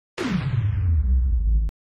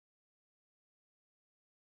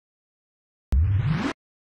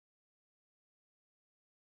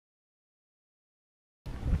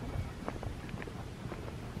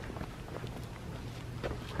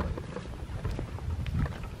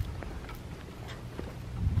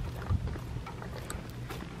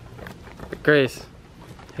Grace,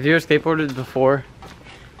 have you ever skateboarded before?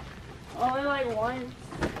 Only like once.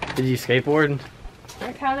 Did you skateboard?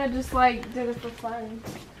 I kind of just like did it for fun.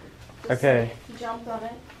 Just, Okay. Like, jumped on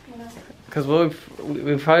it, you know. Because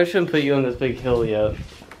we probably shouldn't put you on this big hill yet.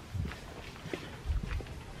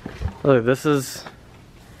 Look, this is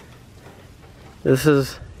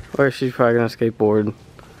where she's probably gonna skateboard.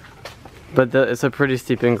 But it's a pretty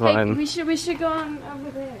steep incline. Hey, we should go on over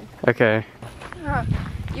there. Okay.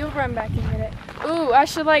 You'll run back and get it. Ooh, I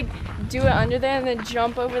should like do it under there and then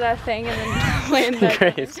jump over that thing and then land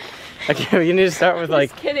back. Grace. Okay, we need to start with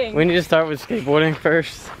like. Just kidding. We need to start with skateboarding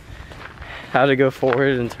first. How to go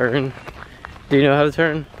forward and turn. Do you know how to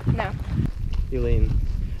turn? No. You lean.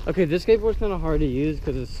 Okay, this skateboard's kind of hard to use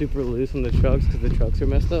because it's super loose on the trucks because the trucks are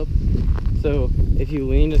messed up. So if you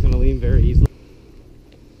lean, it's gonna lean very easily.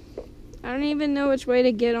 I don't even know which way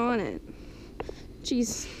to get on it.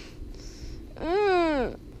 Jeez.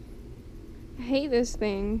 I hate this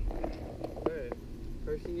thing. Alright,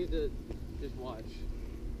 first you need to just watch.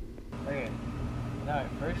 Okay, alright,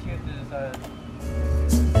 first you have to decide.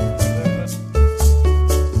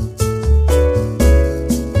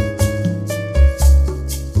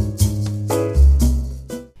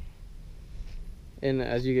 And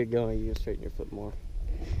as you get going, you can straighten your foot more.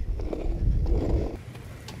 So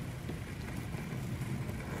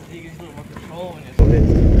you get a little more control when you're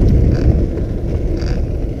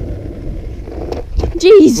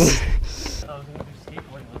Jeez! I was gonna do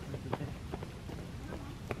skateboarding lessons today.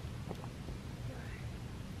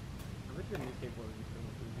 I bet your new skateboard would be so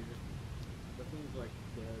much easier. That thing's like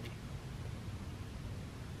dead.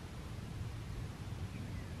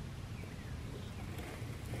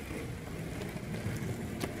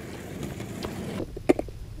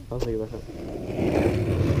 I'll take it back up.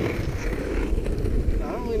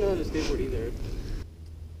 I don't really know how to skateboard either.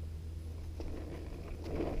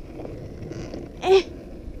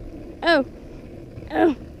 Oh.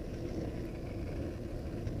 Oh.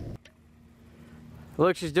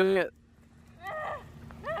 Look, she's doing it.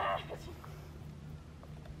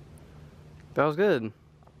 That was good.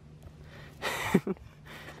 I'm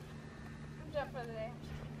done for the day.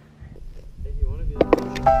 If you want to be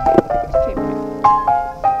Okay.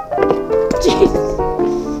 Jeez.